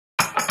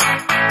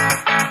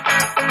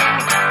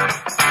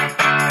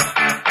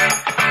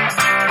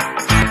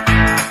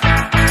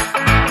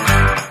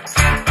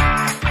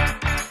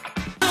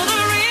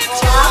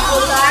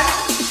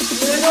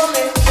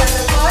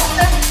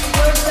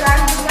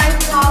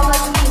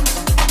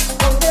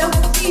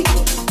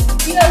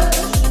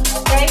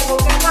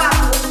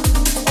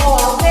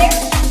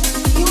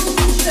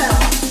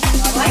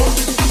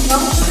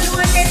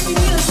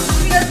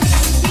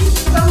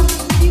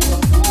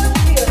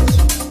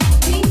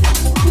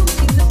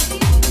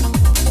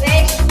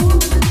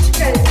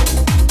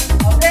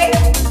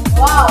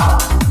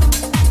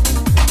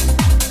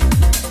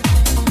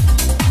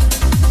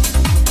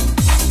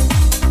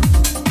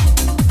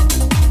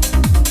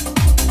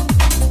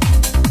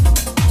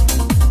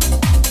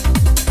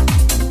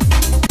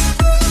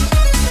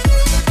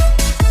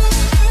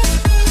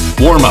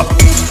Warm up.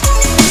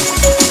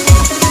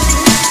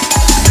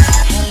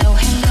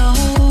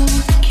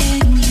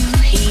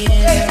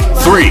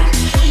 3,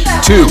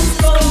 2,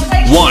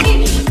 1,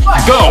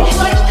 go!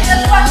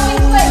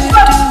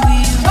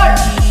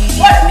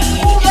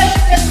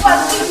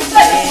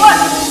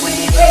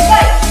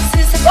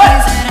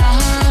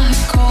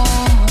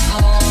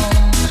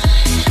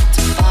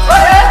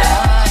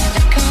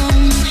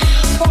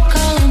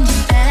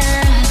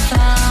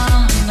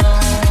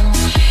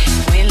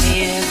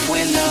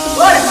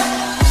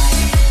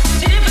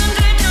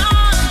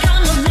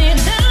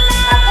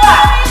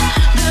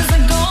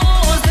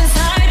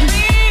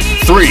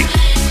 3,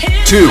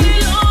 2,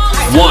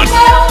 1,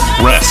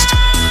 rest.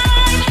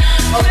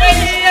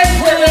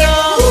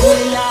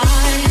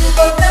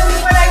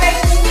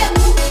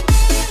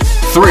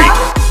 3,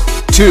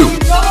 2,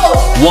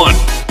 1,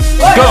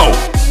 go!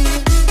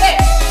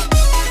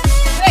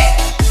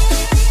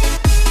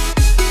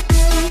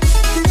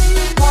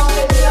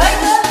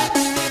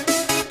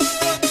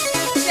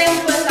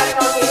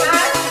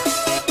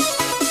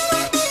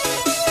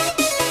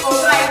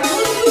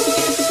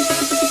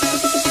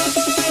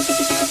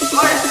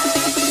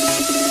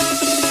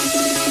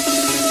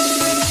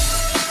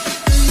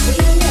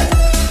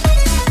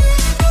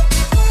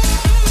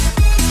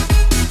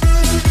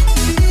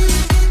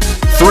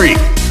 3,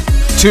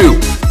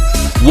 2,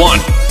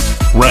 1,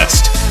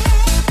 rest.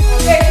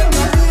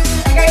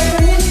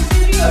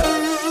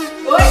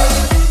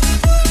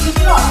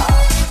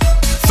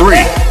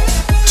 3,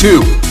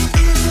 2,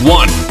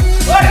 1,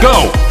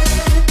 go!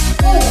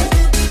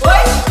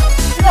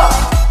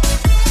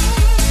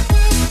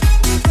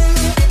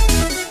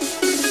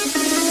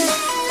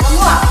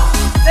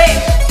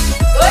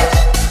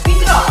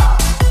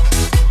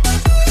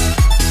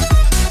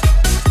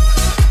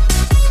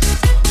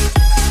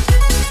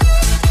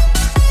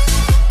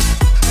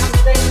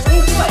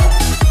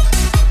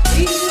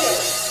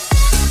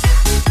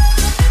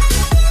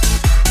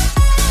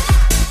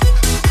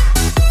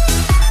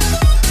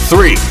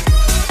 3,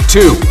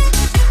 2,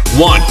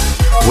 1,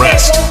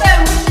 rest.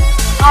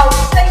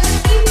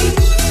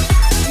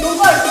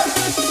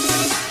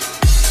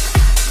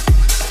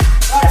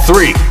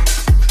 3,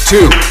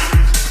 2,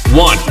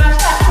 1,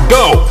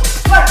 go!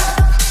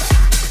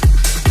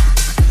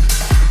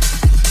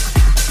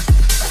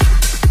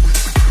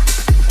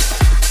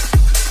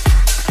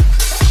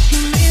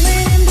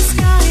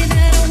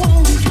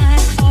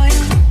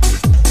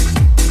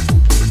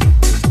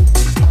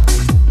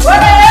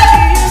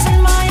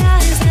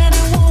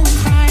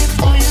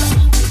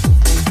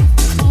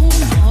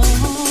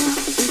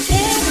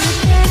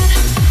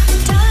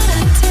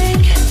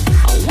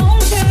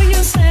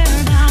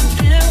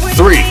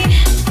 3,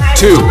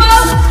 2,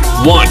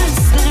 1,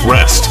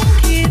 rest.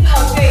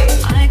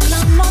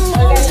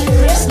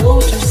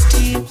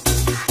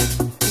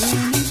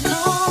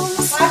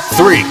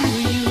 3,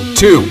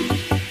 2,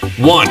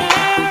 1,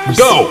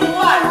 go!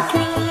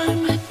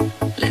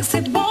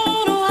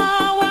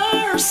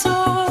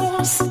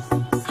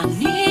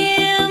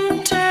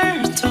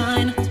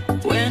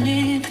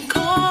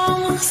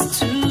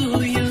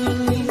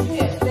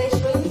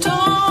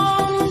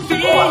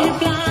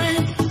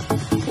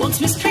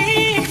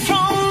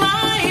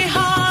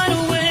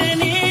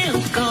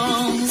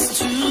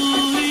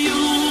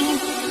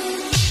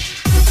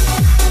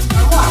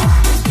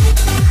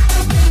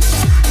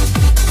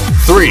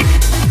 3,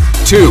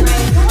 2,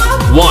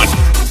 1,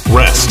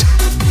 rest.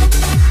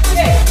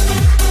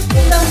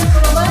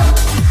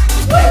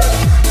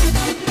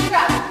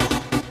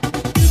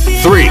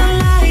 3,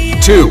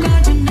 2,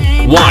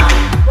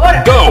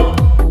 1, go!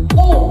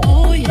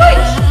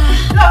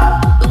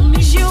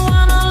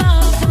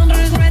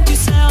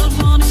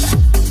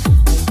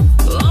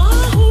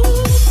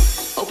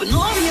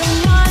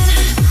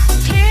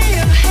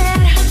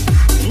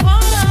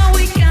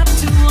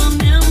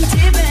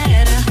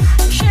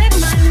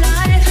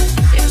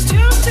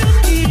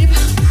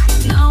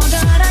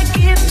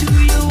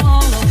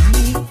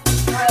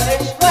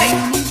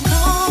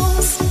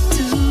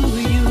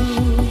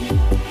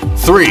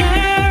 3,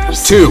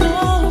 2,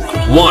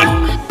 1,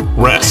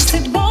 rest.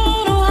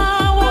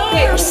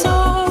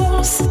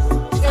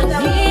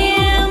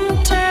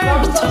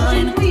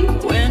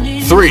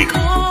 3,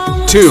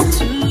 2,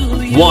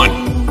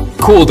 1,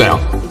 cool down.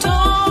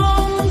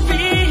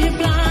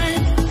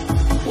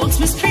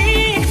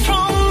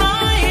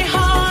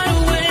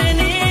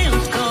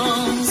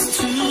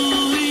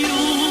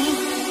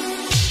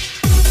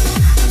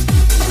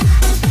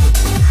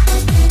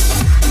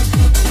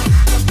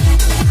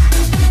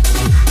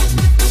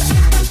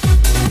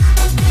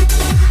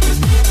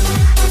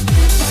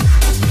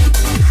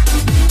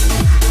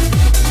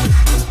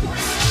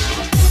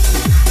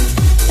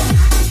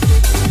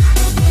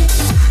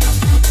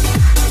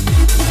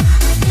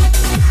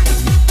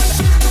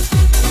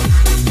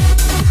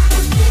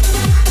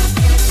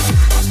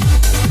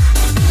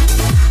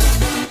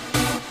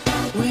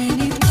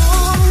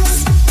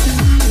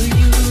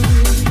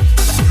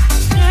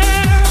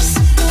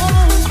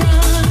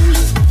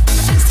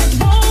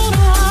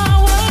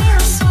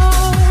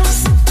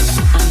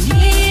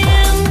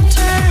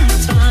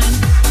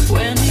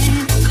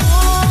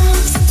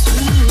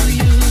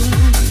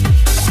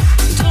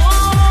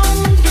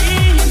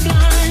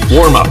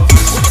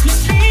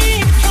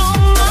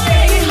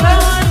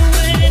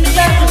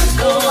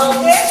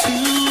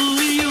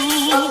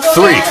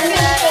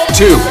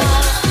 2,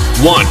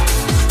 1,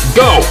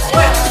 go!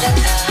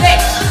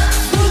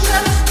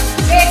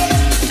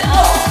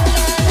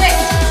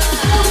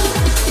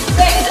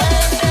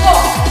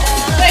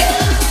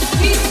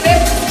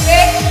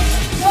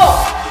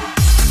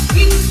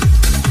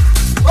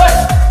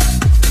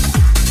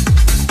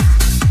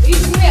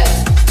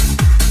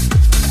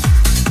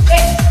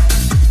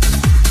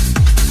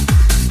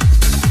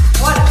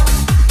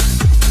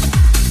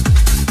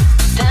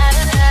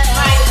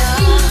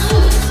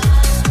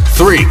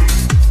 Three,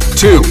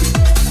 two,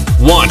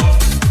 one,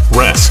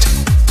 rest.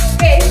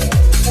 Ok,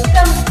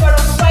 estamos para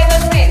o pai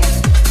das mãos.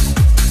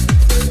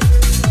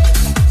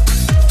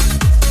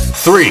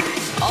 3,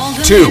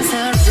 2,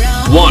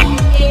 1,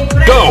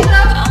 go!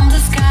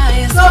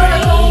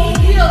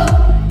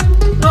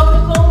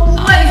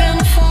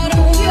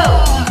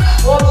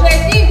 O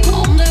objetivo,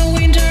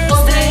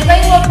 você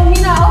vem no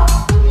abdominal,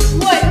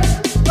 joelho,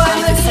 vai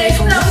na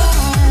direção,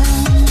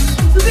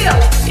 subiu.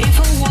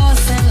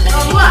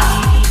 Vamos lá.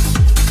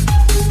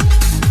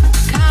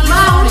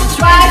 Mãos,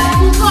 pés,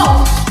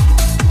 pulmão.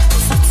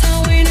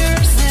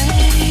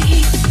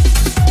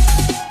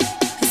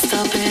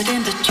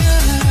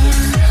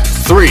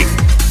 3,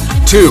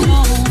 2,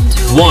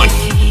 1,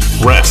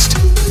 rest.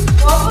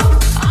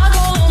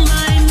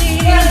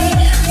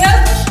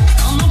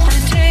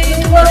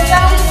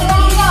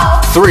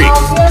 3,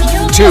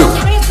 2,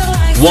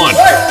 1,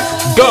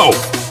 go!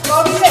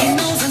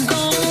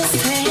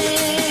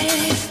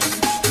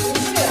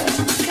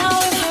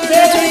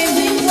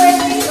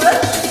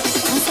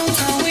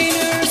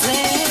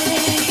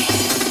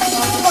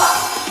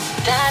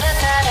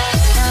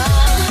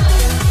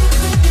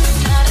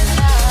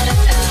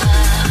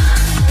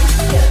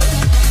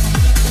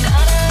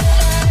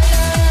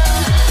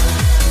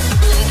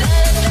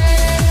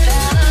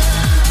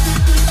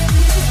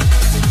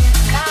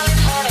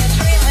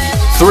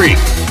 Three,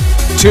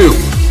 two,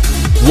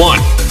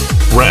 one,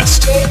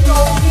 rest.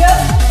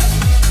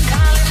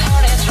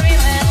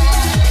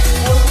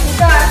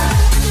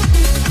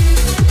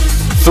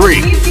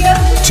 3,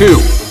 2,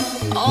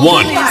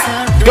 1,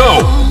 go!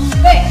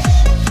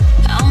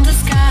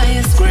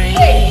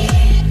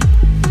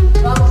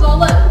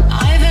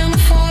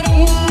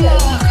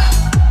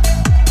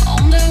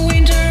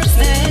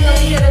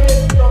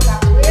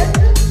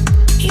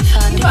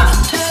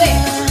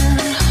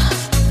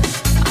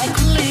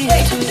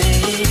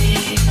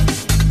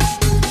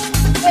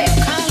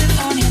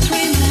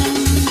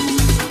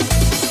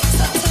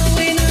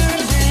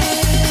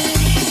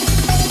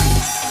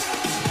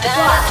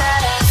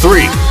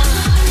 Three,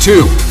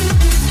 two,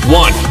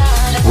 one,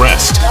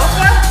 rest.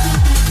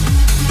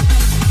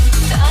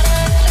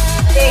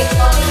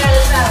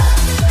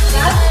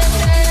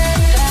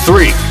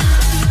 3,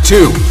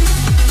 2,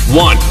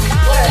 1,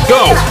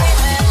 go!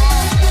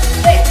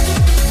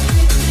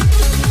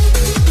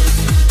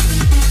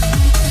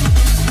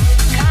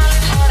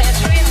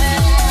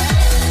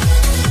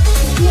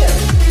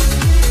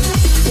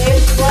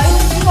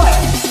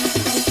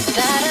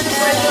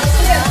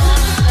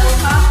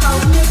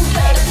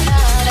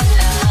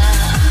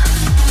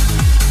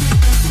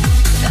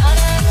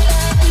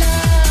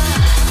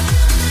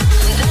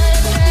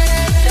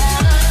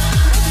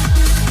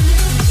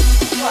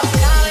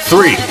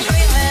 3,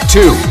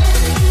 2,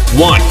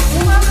 1,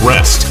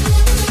 rest.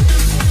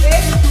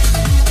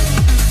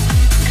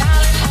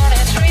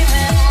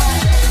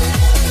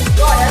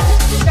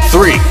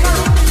 3,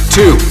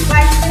 2,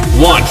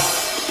 1,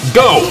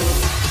 go!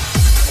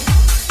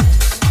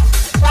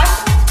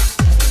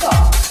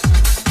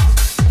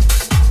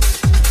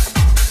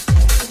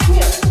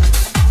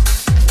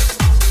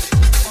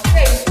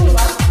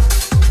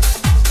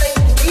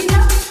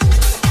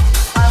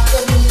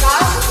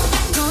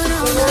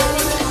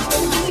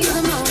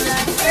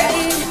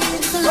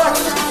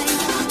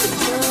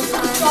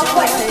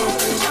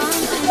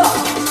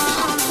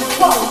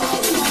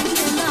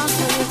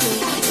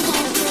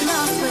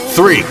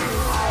 3,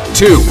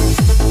 2,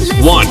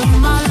 1,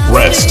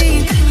 rest.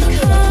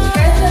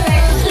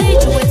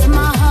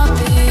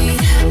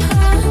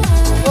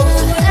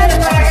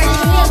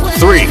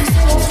 3,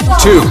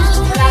 2,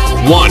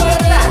 1,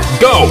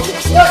 go!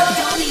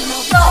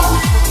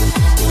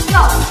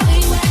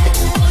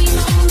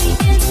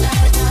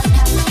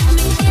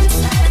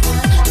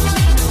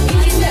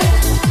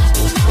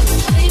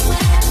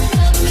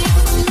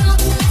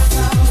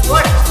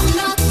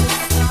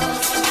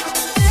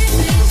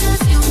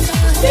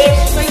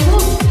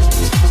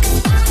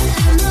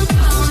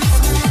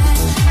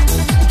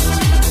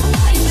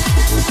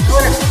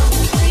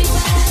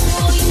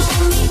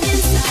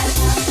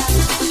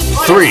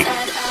 3,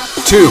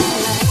 2,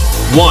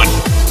 1,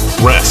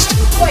 rest.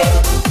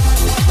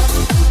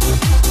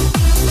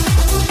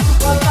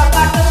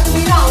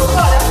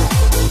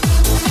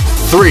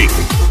 3,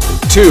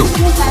 2,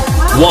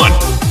 1,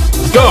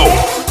 go!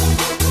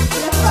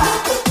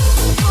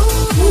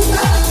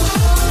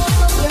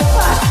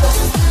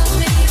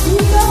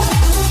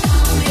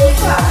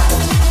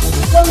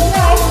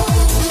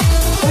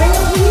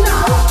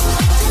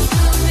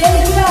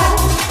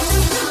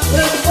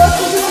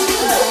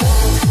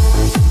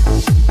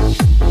 3,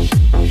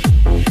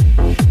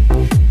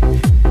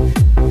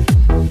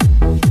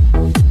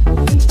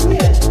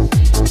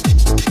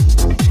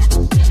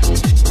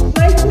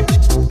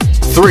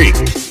 3,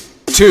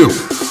 2,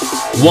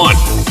 1,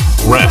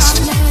 rest.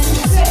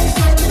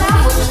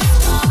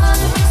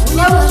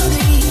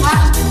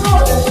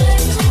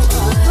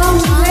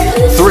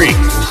 3,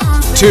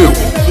 2,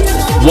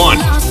 1,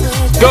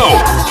 go!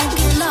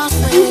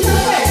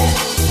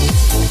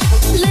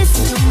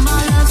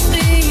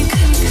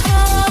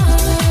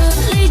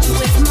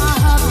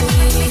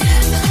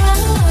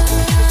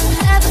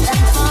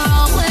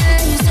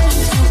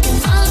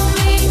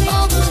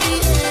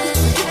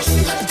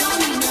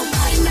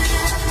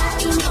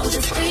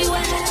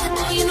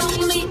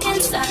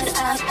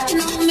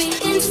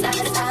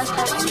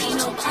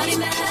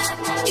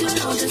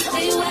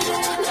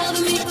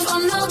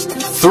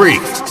 Three,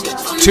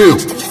 2,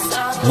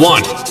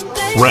 1,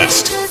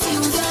 rest.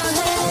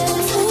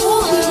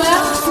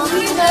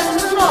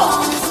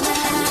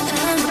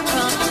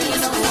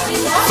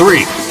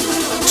 3,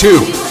 2,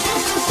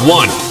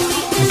 1,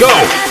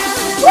 go!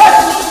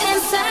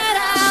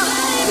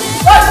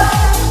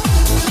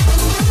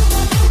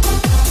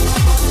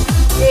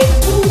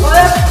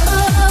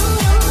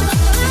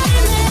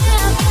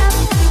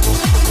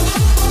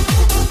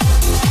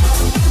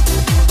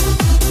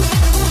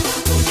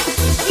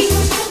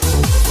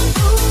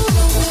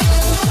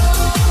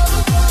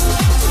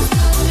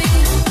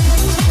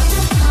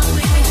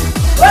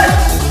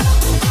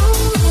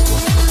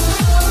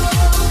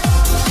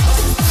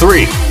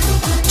 3,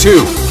 2,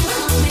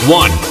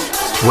 1,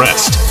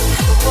 rest.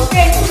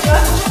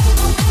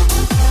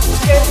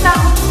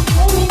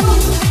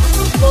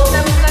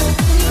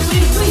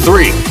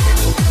 3,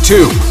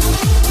 2,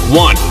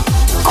 1,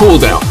 cool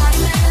down.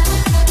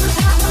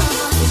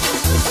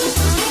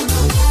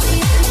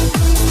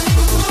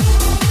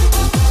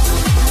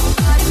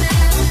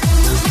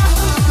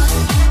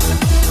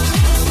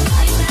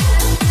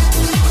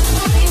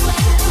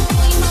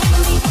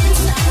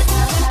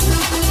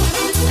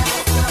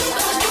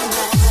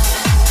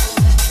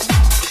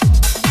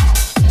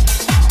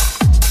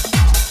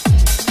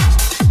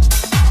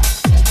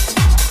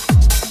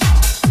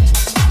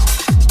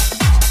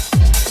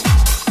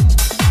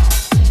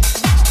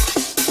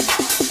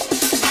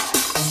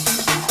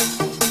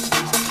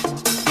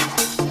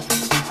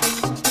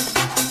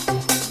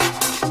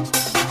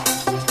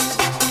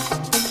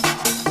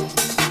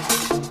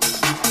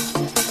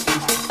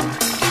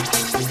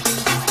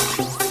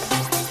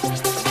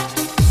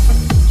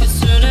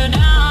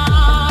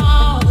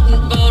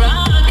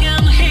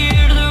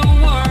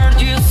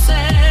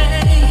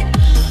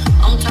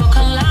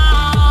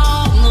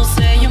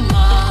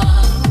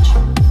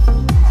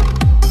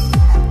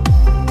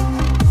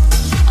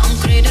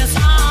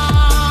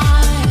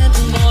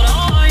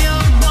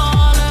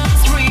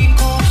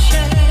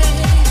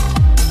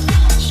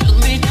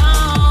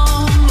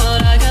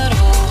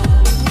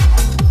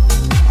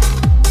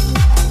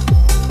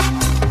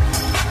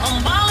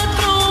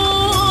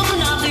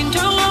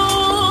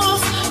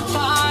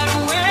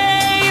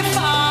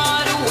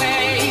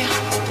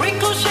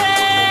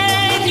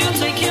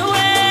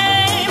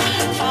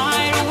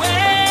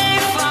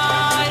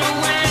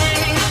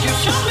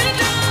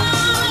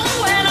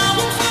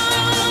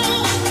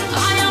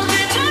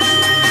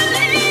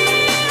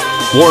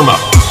 'Warm up.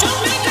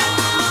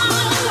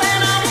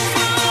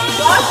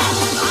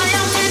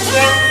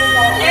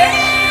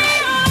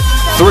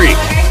 3,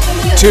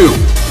 2,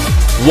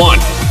 1,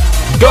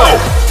 go!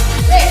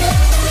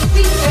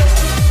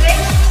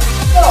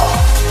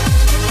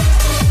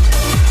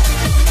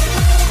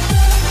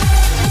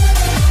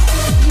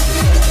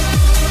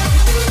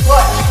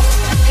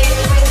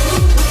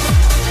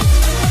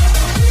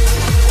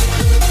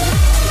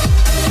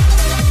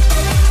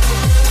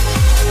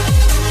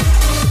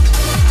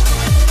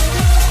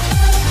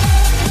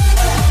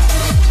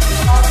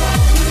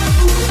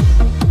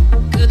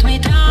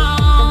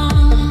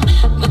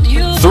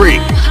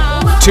 3,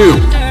 2,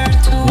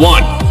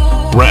 1,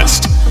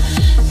 rest.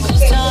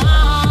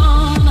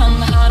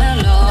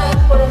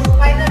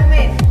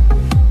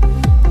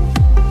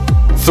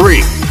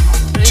 3,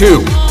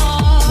 2,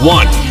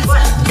 1,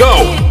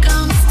 go!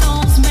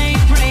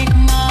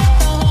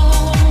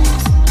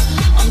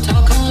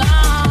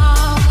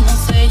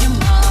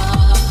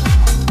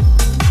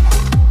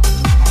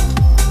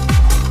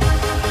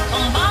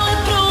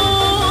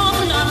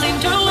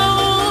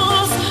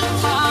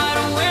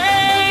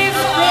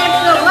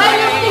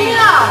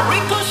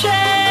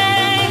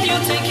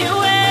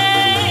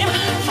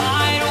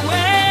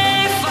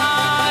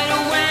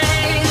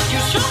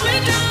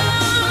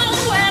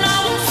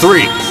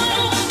 3,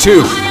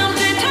 2,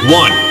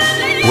 1,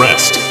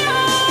 rest.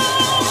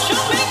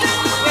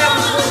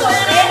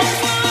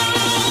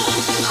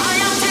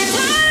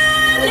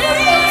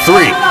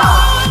 3,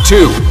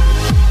 2,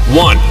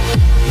 1,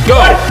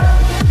 go!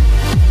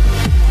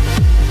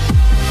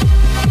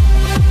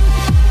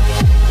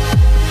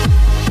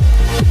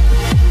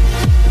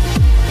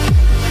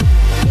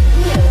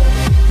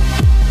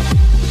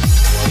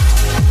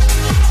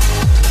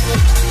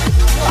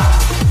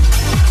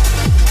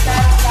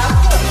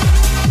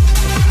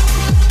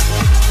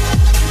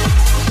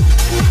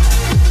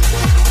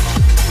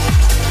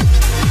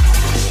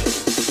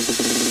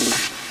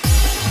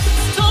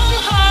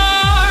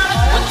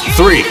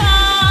 3,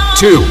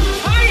 2,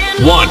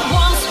 1,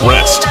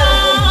 rest.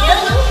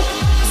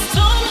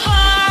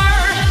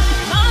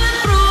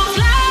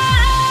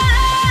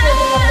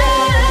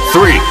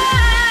 3,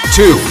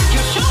 2,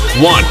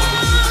 1,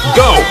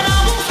 go!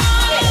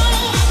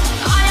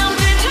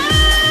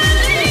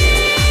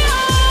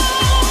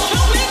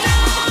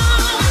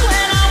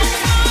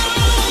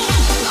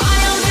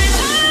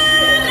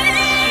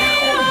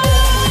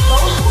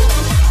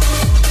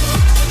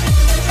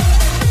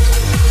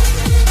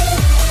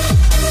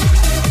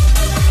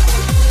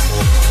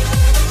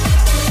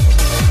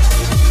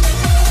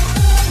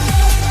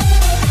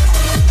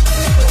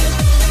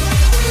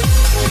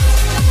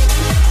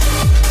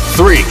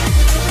 3,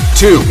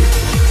 2,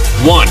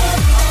 1,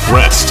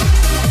 rest.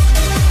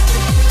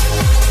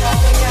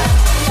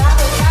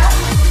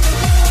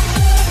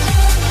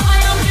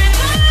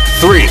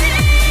 3,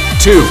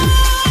 2,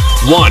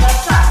 1,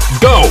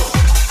 go!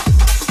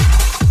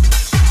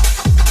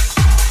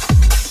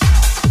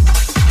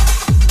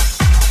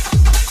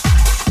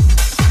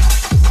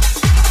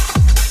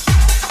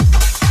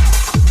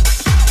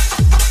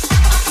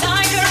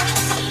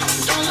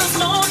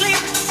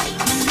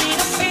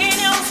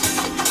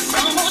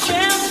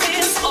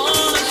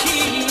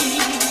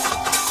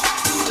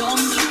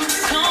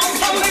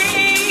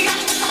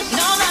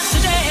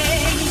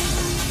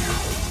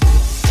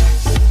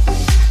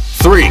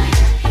 3,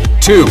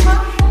 2,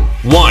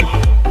 1,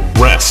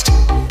 rest.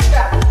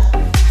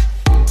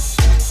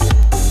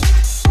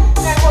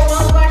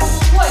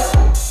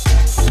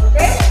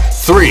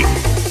 3,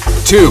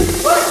 2,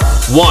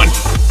 1,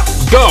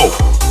 go!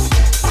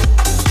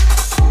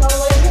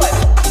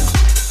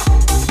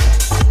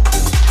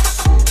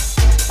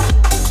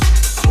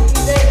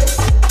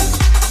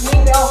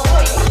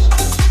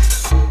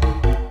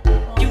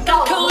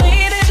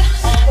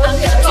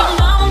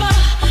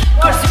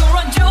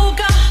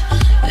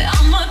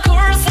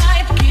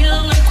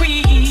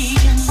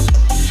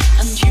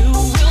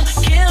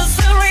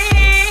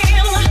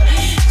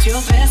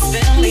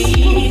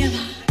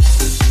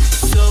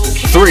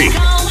 3,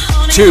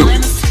 2,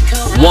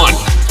 1,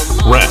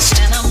 rest.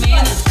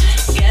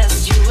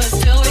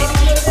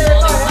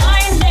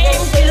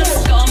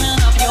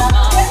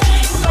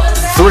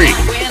 3,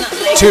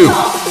 2,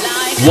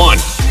 1,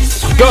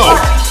 go!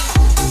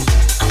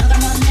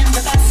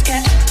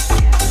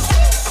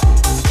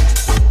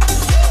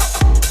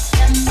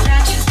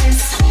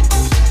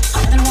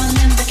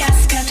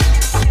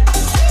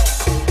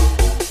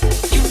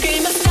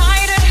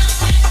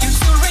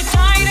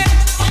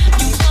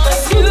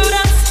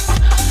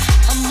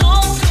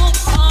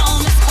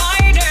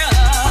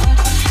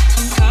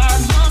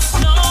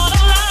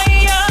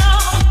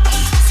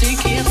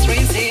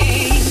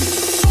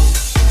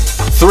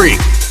 3,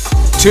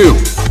 2,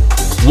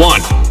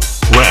 1,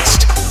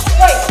 rest.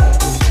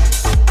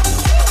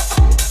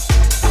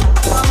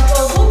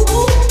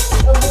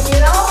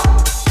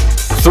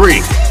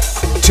 3,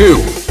 2,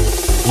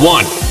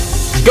 1,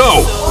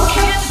 go!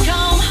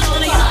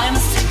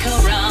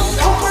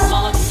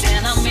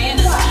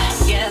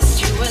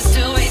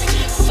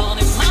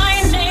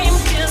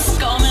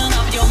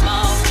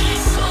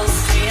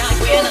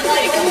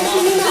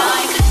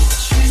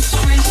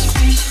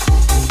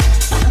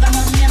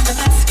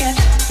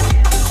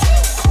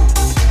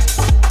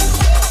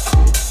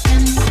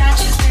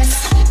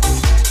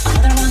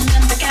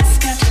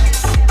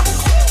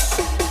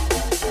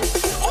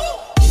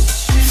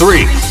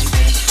 3,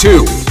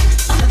 2,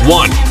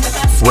 1,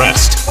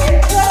 rest.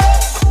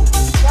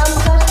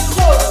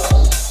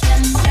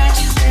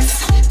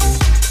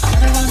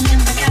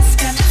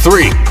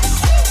 3,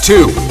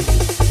 2,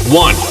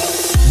 1,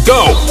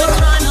 go!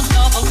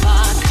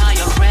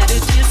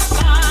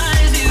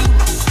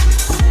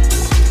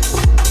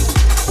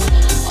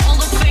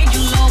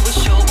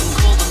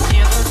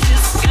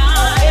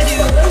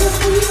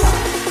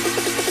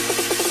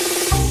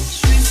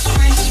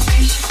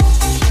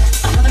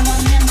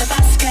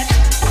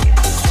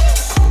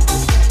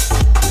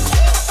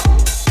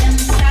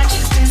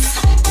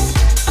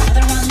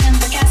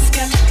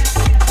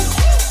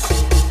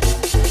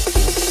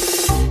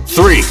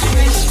 3,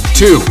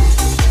 2,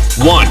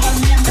 1,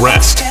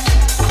 rest.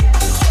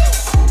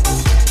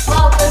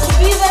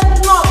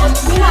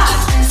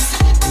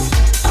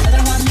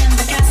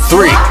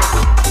 3,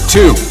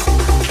 2,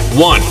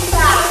 1,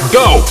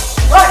 go!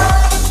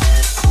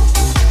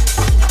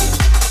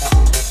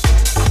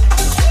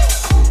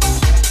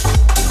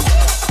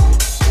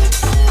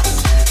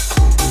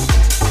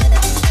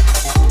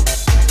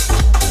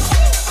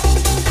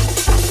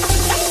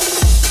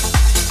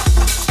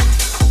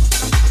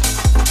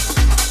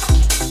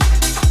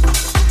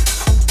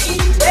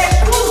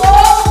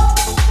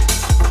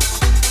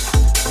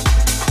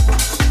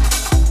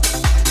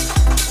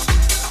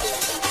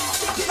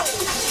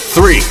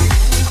 3,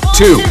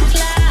 2,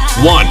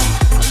 1,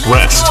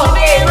 rest.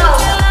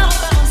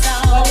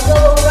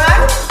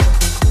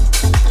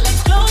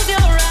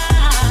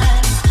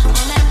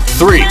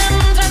 3,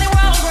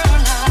 2,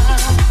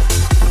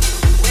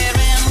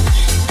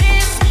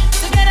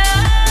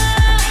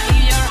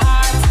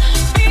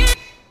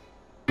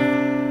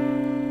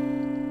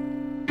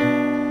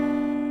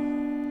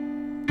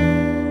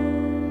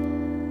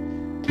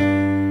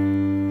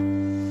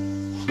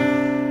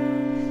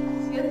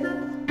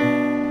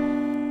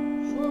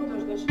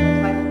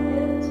 Vai.